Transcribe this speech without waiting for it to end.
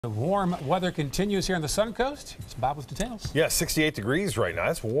The warm weather continues here on the Suncoast. Here's Bob with details. Yeah, 68 degrees right now.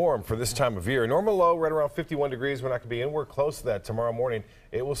 That's warm for this time of year. Normal low right around 51 degrees. We're not going to be anywhere close to that tomorrow morning.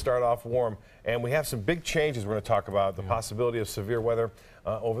 It will start off warm, and we have some big changes we're going to talk about. The possibility of severe weather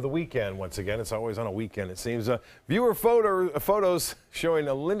over the weekend. Once again, it's always on a weekend, it seems. Viewer photos showing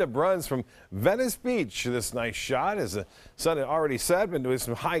Linda Bruns from Venice Beach. This nice shot as the sun had already set, but with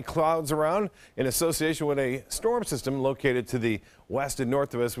some high clouds around in association with a storm system located to the west and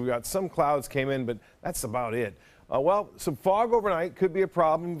north of us. We got some clouds came in, but that's about it. Well, some fog overnight could be a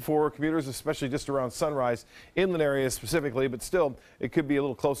problem for commuters, especially just around sunrise, inland areas specifically, but still it could be a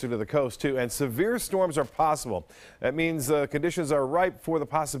little closer to the coast too. And severe storms are possible. That means conditions are ripe for the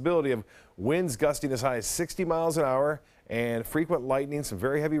possibility of winds gusting as high as 60 miles an hour and frequent lightning, some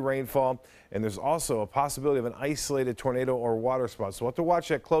very heavy rainfall, and there's also a possibility of an isolated tornado or water spout. So we'll have to watch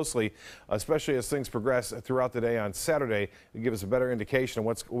that closely, especially as things progress throughout the day on Saturday to give us a better indication of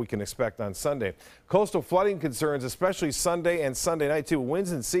what we can expect on Sunday. Coastal flooding concerns, especially Sunday and Sunday night too.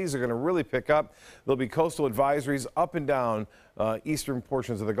 Winds and seas are going to really pick up. There'll be coastal advisories up and down eastern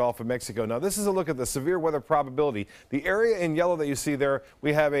portions of the Gulf of Mexico. Now, this is a look at the severe weather probability. The area in yellow that you see there,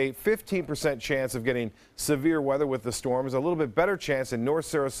 we have a 15% chance of getting severe weather with the storms. A little bit better chance in North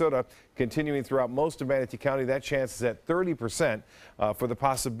Sarasota, continuing throughout most of Manatee County. That chance is at 30% for the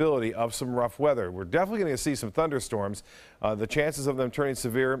possibility of some rough weather. We're definitely going to see some thunderstorms. The chances of them turning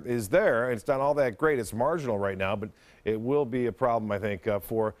severe is there. It's not all that great. It's marginal right now, but it will be a problem, I think,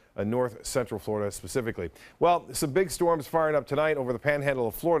 for north central Florida specifically. Well, some big storms firing up tonight over the panhandle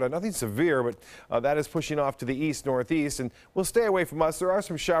of Florida. Nothing severe, but that is pushing off to the east northeast and will stay away from us. There are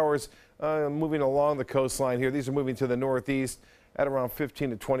some showers moving along the coastline here. These are moving to the northeast at around 15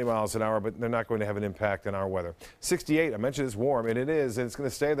 to 20 miles an hour, but they're not going to have an impact on our weather. 68, I mentioned it's warm, and it is, and it's going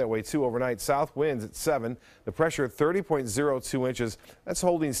to stay that way too overnight. South winds at 7, the pressure at 30.02 inches. That's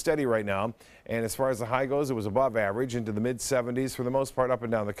holding steady right now. And as far as the high goes, it was above average into the mid 70s for the most part up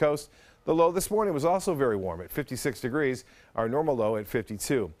and down the coast. The low this morning was also very warm at 56 degrees, our normal low at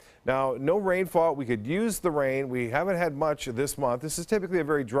 52. Now, no rainfall. We could use the rain. We haven't had much this month. This is typically a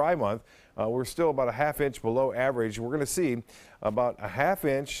very dry month. We're still about a ½ inch below average. We're going to see about a ½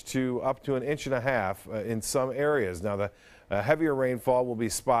 inch to up to an inch and a half in some areas. Now, the heavier rainfall will be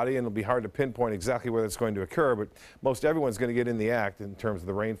spotty, and it'll be hard to pinpoint exactly where that's going to occur, but most everyone's going to get in the act in terms of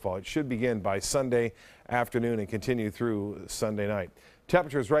the rainfall. It should begin by Sunday afternoon and continue through Sunday night.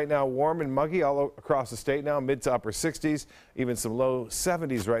 Temperatures right now warm and muggy all across the state now, mid to upper 60s, even some low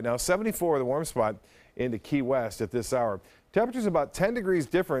 70s right now. 74 the warm spot into Key West at this hour. Temperatures about 10 degrees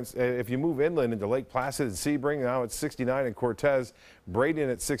difference if you move inland into Lake Placid and Sebring. Now it's 69 in Cortez, Braden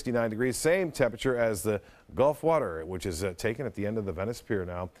at 69 degrees. Same temperature as the Gulf water, which is taken at the end of the Venice Pier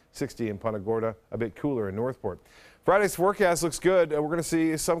now. 60 in Punta Gorda, a bit cooler in Northport. Friday's forecast looks good. We're going to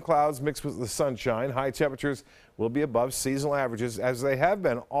see some clouds mixed with the sunshine. High temperatures will be above seasonal averages as they have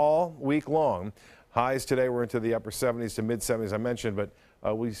been all week long. Highs today were into the upper 70s to mid 70s I mentioned, but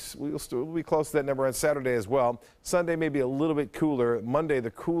we'll still be close to that number on Saturday as well. Sunday may be a little bit cooler. Monday the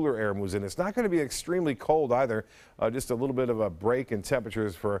cooler air moves in. It's not going to be extremely cold either. Just a little bit of a break in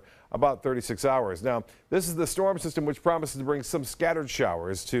temperatures for about 36 hours. Now, this is the storm system which promises to bring some scattered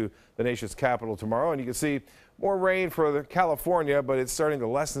showers to the nation's capital tomorrow, and you can see more rain for California, but it's starting to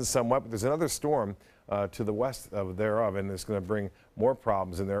lessen somewhat. But there's another storm to the west thereof, and it's going to bring more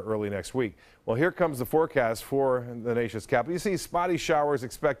problems in there early next week. Well, here comes the forecast for the nation's capital. You see spotty showers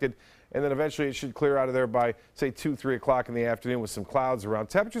expected, and then eventually it should clear out of there by, say, 2, 3 o'clock in the afternoon with some clouds around.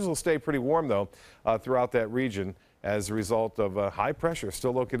 Temperatures will stay pretty warm, though, throughout that region as a result of high pressure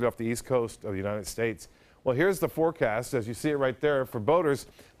still located off the east coast of the United States. Well, here's the forecast as you see it right there for boaters.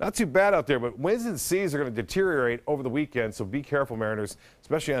 Not too bad out there, but winds and seas are going to deteriorate over the weekend, so be careful, mariners,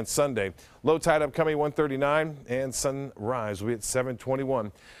 especially on Sunday. Low tide upcoming 139, and sunrise will be at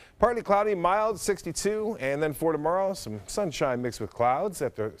 7:21. Partly cloudy, mild 62, and then for tomorrow, some sunshine mixed with clouds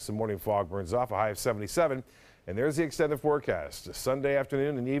after some morning fog burns off, a high of 77. And there's the extended forecast. Sunday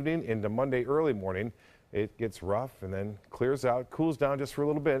afternoon and evening into Monday early morning, it gets rough and then clears out, cools down just for a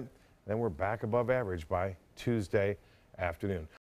little bit. Then we're back above average by Tuesday afternoon.